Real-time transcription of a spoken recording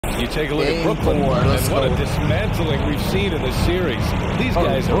You take a look at Brooklyn, and what a dismantling we've seen in this series. These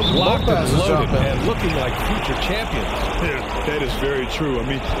guys are locked and loaded and looking like future champions. Yeah, that is very true. I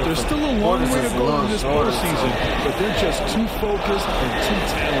mean, there's still a long way to go in this postseason, but they're just too focused and too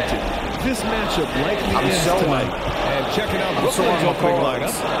talented. This matchup likely ends tonight. And checking out Brooklyn's opening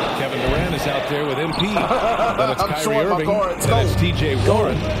lineup. Kevin Durant is out there with MP. Then it's Kyrie Irving. Then it's TJ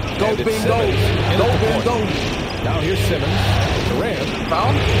Warren. Go, bingo. Go, bingo. Now here's Simmons. Durant. Foul?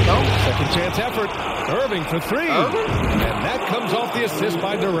 No. Second chance effort. Irving for three. And that comes off the assist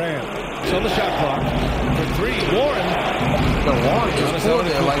by Durant. It's on the shot clock. For three, Warren. The Warren just pulled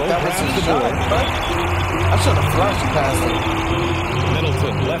it like that was his shot. I should have flashed past it.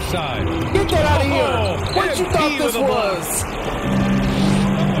 Middleton, left side. Get that out of here. What you thought this was?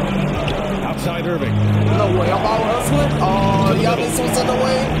 Outside Irving. No way. I'm out hustling. Oh, Giannis was in the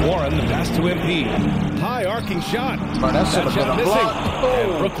way. Warren, the pass to MP. High arcing shot. Bro, that should have been a block.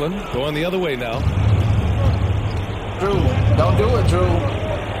 And Brooklyn going the other way now. Drew, don't do it, Drew.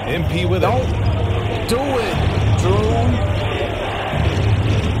 MP with it. Don't do it, Drew.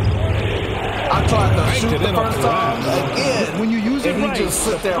 I tried to shoot the first time again. When you use it right, just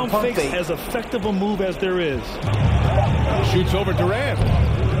sit there and pump fake. As effective a move as there is. Shoots over Durant.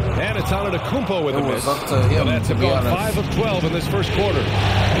 And it's on to Kumpo with a miss. Up to him, that's a gone 5 of 12 in this first quarter.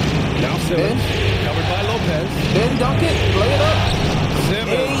 Now Simmons, covered by Lopez. Ben dunk it, play it up.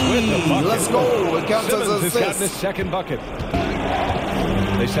 Simmons with the bucket. Let's go. It counts Simmons as an assist. has gotten his second bucket.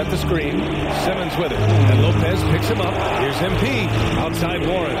 They set the screen. Simmons with it. And Lopez picks him up. Here's MP. Outside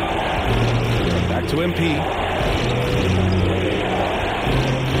Warren. Back to MP.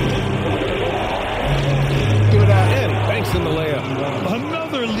 Give it out. And banks in the layup.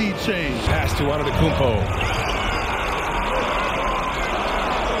 Another lead change. Pass to Antetokounmpo.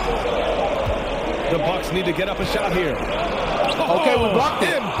 The Bucks need to get up a shot here. Okay, we blocked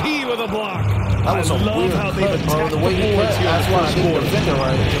it. MP with a block. That was a weird how they cut, bro. The way he cut, that's why I didn't defend it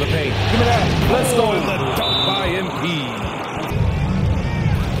right. To the paint. Give me that. Let's go. And the dunk by MP.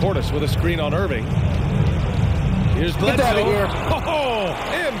 Portis with a screen on Irving. Here's Bledsoe. Get that out of here. Oh,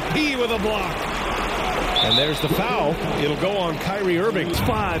 MP with a block. And there's the foul. It'll go on Kyrie Irving. It's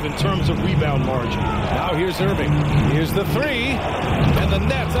 5 in terms of rebound margin. Now here's Irving. Here's the three. And the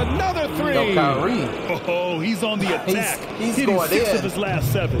Nets, another three. No, Kyrie. Oh, he's on the attack. He's hitting going 6 in. of his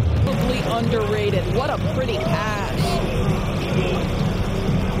last 7. Probably underrated. What a pretty pass.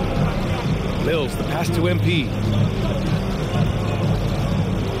 Mills, the pass to MP.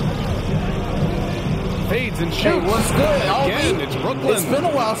 Fades and shoots. Hey, what's good? Again, it's Brooklyn. It's been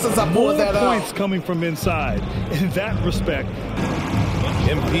a while since I pulled that out. Points coming from inside. In that respect,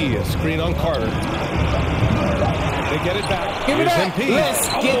 MP, a screen on Carter. They get it back. Give me Here's that. MP. Let's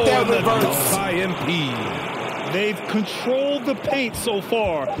get that reverse. By MP. they've controlled the paint so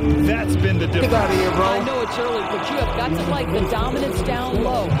far. That's been the difference. Get out of here, bro. I know it's early, but you have got to like the dominance down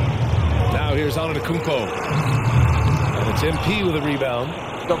low. Now here's Antetokounmpo. And it's MP with a rebound.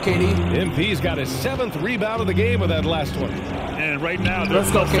 Go, KD. MP's got his 7th rebound of the game with that last one. And right now, they're Let's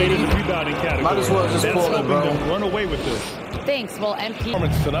go, faded in KD. the rebounding category. Might as well just That's pull it, helping bro. them run away with this. Thanks. Well, MP.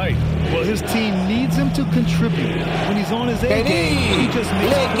 Performance tonight. Well, his team needs him to contribute. When he's on his A game, he just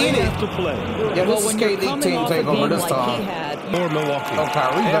makes play after play. Yeah, Well, this is when you're KD coming team off a takeover game this like time. he had, For Milwaukee. Oh,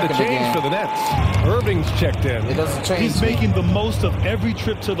 Kyrie and back a in the change game. for the Nets. Irving's checked in. It doesn't change. He's making the most of every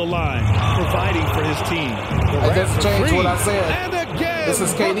trip to the line, providing for his team. It doesn't change Three. what I said. And again, This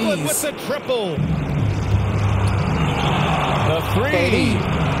is Brooklyn KD's. with the triple. The three. KD.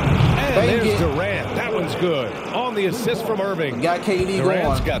 And Bang there's it. Durant. That one's good. On the assist from Irving. Got KD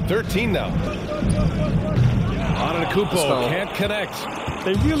Durant's going. got 13 now. Antetokounmpo go. can't connect.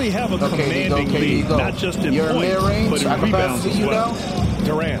 They really have a Go, KD, commanding go, KD, lead, go. not just in You're in points, mid-range. but I in can rebounds pass to as you well. now.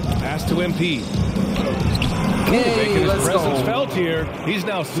 Durant, pass to MP. Hey, Making his let's presence go. felt here. He's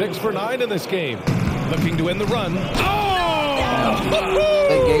now 6 for 9 in this game. Looking to win the run. Oh!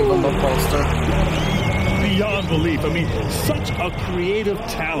 They gave him a poster. Beyond belief. I mean, such a creative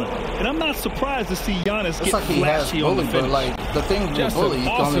talent. And I'm not surprised to see Giannis It's get like he has flashy on the bully, but finish. like the thing with Just bully, an you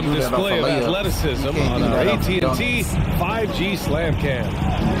can only awesome do that off a display of layup. athleticism You can't on do our that off AT&T dunks. 5G Slam Cam.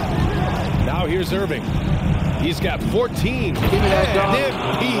 Now here's Irving. He's got 14. Give me that dunk.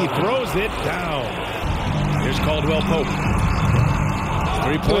 And he throws it down. Here's Caldwell Pope.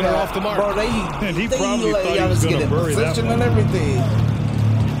 Three-pointer off the mark. Bro, And he they probably let thought he was Giannis gonna get in bury that position one. and everything.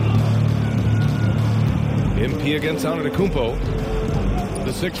 MP against Antetokounmpo.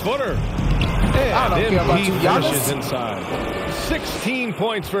 The 6-footer. I don't And care about MP you, Giannis. finishes inside. 16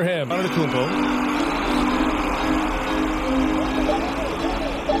 points for him. Antetokounmpo.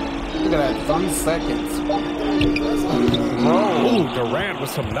 Look at that, 3 seconds. Ooh, Durant with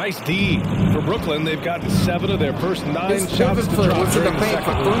some nice D. For Brooklyn, they've gotten 7 of their first 9 shots to drop was in the during the paint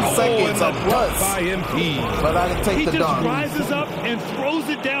for second. 3 seconds and of the dunk plus. by MP. But I didn't take He the just dunk. rises up and throws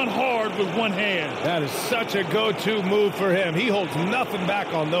it down hard with one hand. That is such a go-to move for him. He holds nothing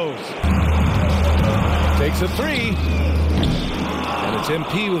back on those. Takes a 3. And it's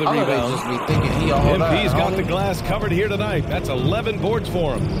MP with a rebound. Just be thinking he all MP's that, got the glass covered here tonight. That's 11 boards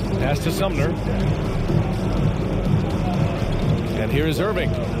for him. Pass to Sumner. And here is Irving.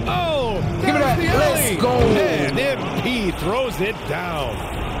 Oh, Give me that. there's the alley. Let's go. And MP throws it down.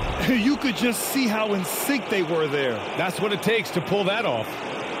 You could just see how in sync they were there. That's what it takes to pull that off.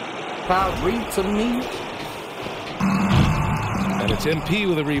 Kyrie to me. And it's MP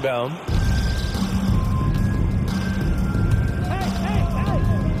with a rebound.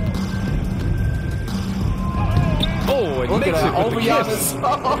 Oh, and Look makes at it that. with Over the kiss. Giannis.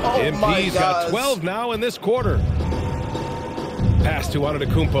 Oh, my MP's got gosh. 12 now in this quarter. Pass to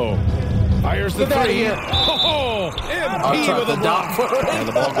Antetokounmpo. Fires the Get out of 3. here. Oh, MP with a block. And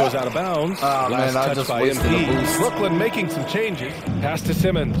the ball goes out of bounds. Oh, Last man, I touch just by wasted a MP. boost. Brooklyn making some changes. Pass to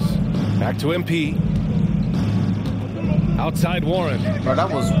Simmons. Back to MP. Outside Warren. Bro, that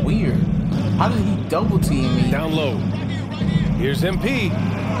was weird. How did he double team me? Down low. Here's MP.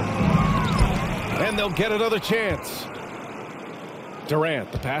 And they'll get another chance.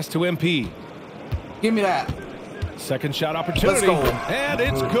 Durant, the pass to MP. Give me that. Second shot opportunity. Let's go. And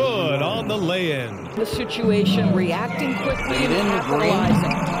it's good on the lay-in. The situation, reacting quickly and didn't agree.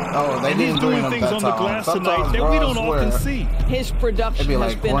 capitalizing. Oh, they And he's didn't green doing him things that on the time. glass Sometimes, tonight that bro, we I don't swear. often see. His production It'd be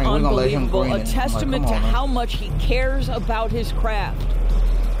has like, been Green, we're gonna let him unbelievable, green a it. testament Like, to come on, how man. much he cares about his craft.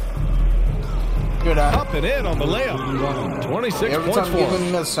 Good eye. Up and in on the layup. 26 Every points time for you give him.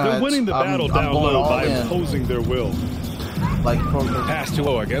 him this They're chance, winning the battle I'm down going low all by in. imposing their will. Like, Pass to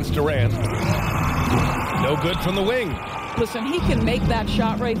O against Durant. No good from the wing. Listen, he can make that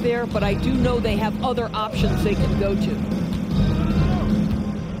shot right there, but I do know they have other options they can go to.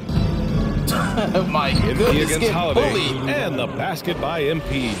 my MP goodness, against get Holiday. bullied. And the basket by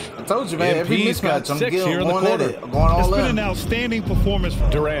MP. I told you, man, every MP's got mismatch, I'm 6 here getting in the one at quarter. it. I'm going It's all been in. an outstanding performance from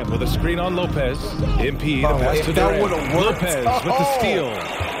Durant with a screen on Lopez. MP, the Bro, pass if to that Durant. would've worked. Lopez with the steal.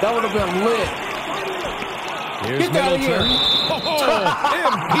 That would have been lit. Here's Get out of Middleton. here. Oh,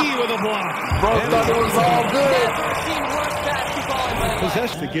 MP with a block. Bro, And thought it was all good. Never seen worse basketball in my life.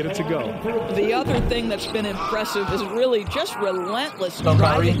 possession to get it to go. The other thing that's been impressive is really just relentless Go,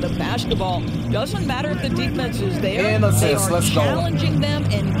 Kyrie. driving the basketball. Doesn't matter if the defense is there. And assist. They are Let's go. challenging them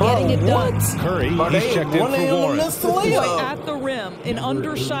and Bro, getting it done. what? Curry, Bro, he's they checked in one for on Warren. this Boy, layup. at the rim, an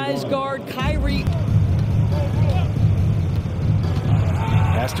undersized guard, Kyrie.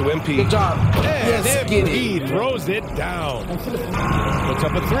 Pass to MP. Good job. And Yes, get MP it. throws it down. Puts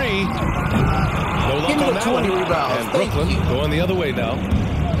up a three. No luck Give me on the that 20 one. rebounds. And Thank Brooklyn you. going the other way now.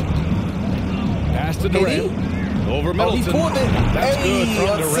 Pass to Did he? Durant. Over Oh, he Middleton. pulled it. That's Hey, good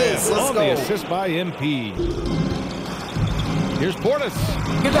from assist. Durant. Let's On go. the assist by MP. Here's Portis.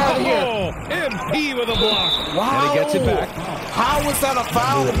 Get out of here. Oh, MP with a block. Wow. And he gets it back. How is that a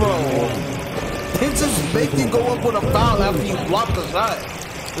foul, bro? It just make you go up with a foul after you block the shot.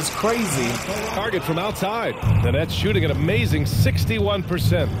 It's crazy. Target from outside. The Nets shooting an amazing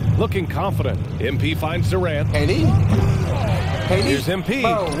 61%. Looking confident. MP finds Durant. KD? Here's MP.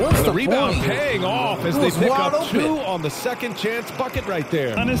 Bro, what's And the the rebound point? paying off as He they was pick wide up open. 2 on the second chance bucket right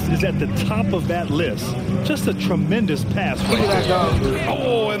there. Giannis is at the top of that list. Just a tremendous pass Look right at that there. dog.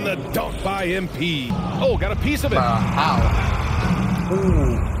 Oh, and the dunk by MP. Oh, got a piece of it. How?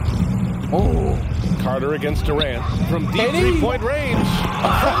 Ooh. Ooh. Carter against Durant from deep KD. three-point range.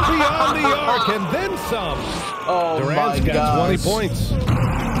 From beyond the arc and then some. Oh, Durant's my got gosh. 20 points.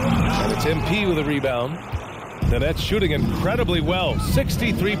 And it's MP with a rebound. The Nets shooting incredibly well,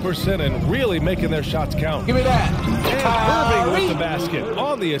 63%, and really making their shots count. Give me that. And Irving with the Kyrie. basket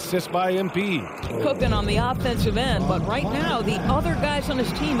on the assist by MP. Cooking on the offensive end, but right now the other guys on his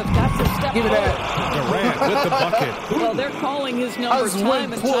team have got to step Give me forward. that. Durant with the bucket. Well, they're calling his I number just time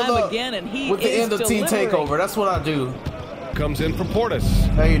went and pulled time up again, and he with the is end of team delivering. takeover. That's what I do. Comes in for Portis.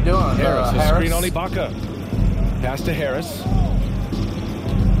 How you doing, Harris, a Harris? screen on Ibaka. Pass to Harris.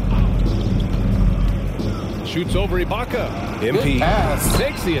 Shoots over Ibaka. MP pass.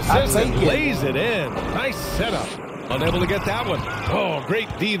 takes the I assist take and it. lays it in. Nice setup. Unable to get that one. Oh, great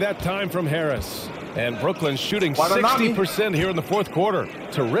D that time from Harris. And Brooklyn shooting Watanabe. 60% here in the fourth quarter.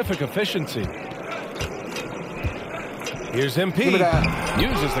 Terrific efficiency. Here's Give me MP. that.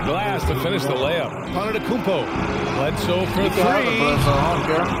 Uses the glass to finish the layup. Antetokounmpo. Bledsoe for You can have it, three. Bledsoe. I don't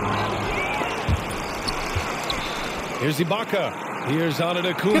care. Here's Ibaka. Here's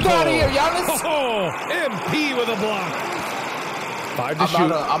Antetokounmpo. Get out of here, Giannis. Oh, MP with a block. 5 to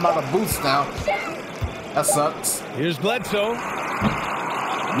shoot. I'm out of boost now. That sucks. Here's Bledsoe.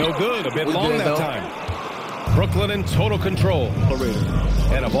 No good. A bit We long did, that though. time. Brooklyn in total control.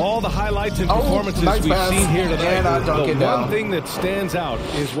 And of all the highlights and performances nice we've pass. seen here tonight, And I dunk the it down. one thing that stands out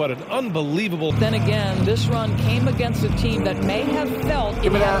is what an unbelievable... Then again, this run came against a team that may have felt it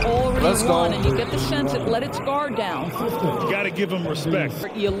Give me had that. already Let's go. won, and you get the sense it let its guard down. You got to give them respect.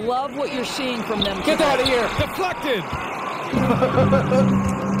 You love what you're seeing from them. Get out of here. Deflected.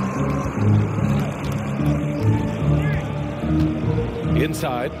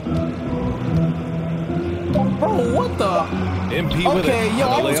 Inside. Bro, what the? MP with it. Okay, yo,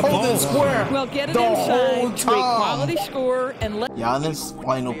 I was Layup holding falls. square Well, get it the whole inside to a time. quality score and let... Giannis'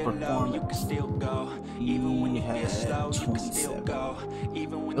 final performance. He had 27.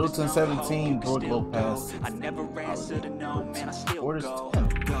 Middleton 17, Brook Lopez 16. Porter's 10.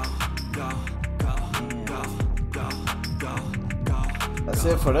 That's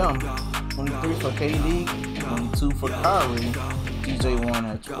it for them. 23 for KD, 22 for Kyrie, DJ Warren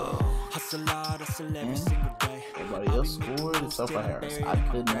at 12. Everybody else scored except for Harris. I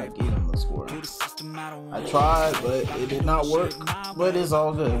could not get him to score. I tried, but it did not work. But it's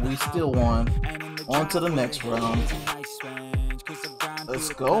all good. We still won. On to the next round. Let's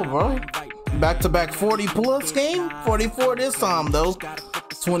go, bro. Back-to-back 40-plus game. 44 this time, though.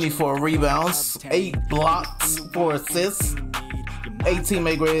 24 rebounds, 8 blocks, 4 assists. 8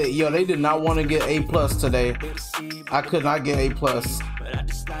 teammate grade. Yo, they did not want to get A+ today. I could not get A+.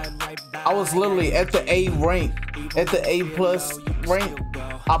 I was literally at the A rank, at the A+ rank.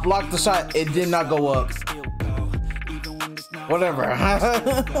 I blocked the shot. It did not go up. Whatever.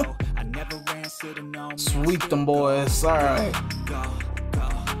 Sweep them boys. All right.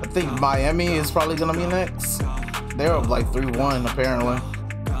 I think Miami is probably gonna be next. They're up like 3-1 apparently.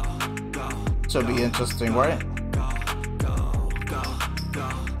 Should be interesting, right?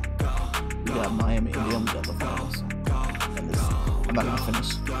 We got Miami and then we got the finals. And this, I'm not gonna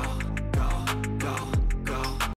finish.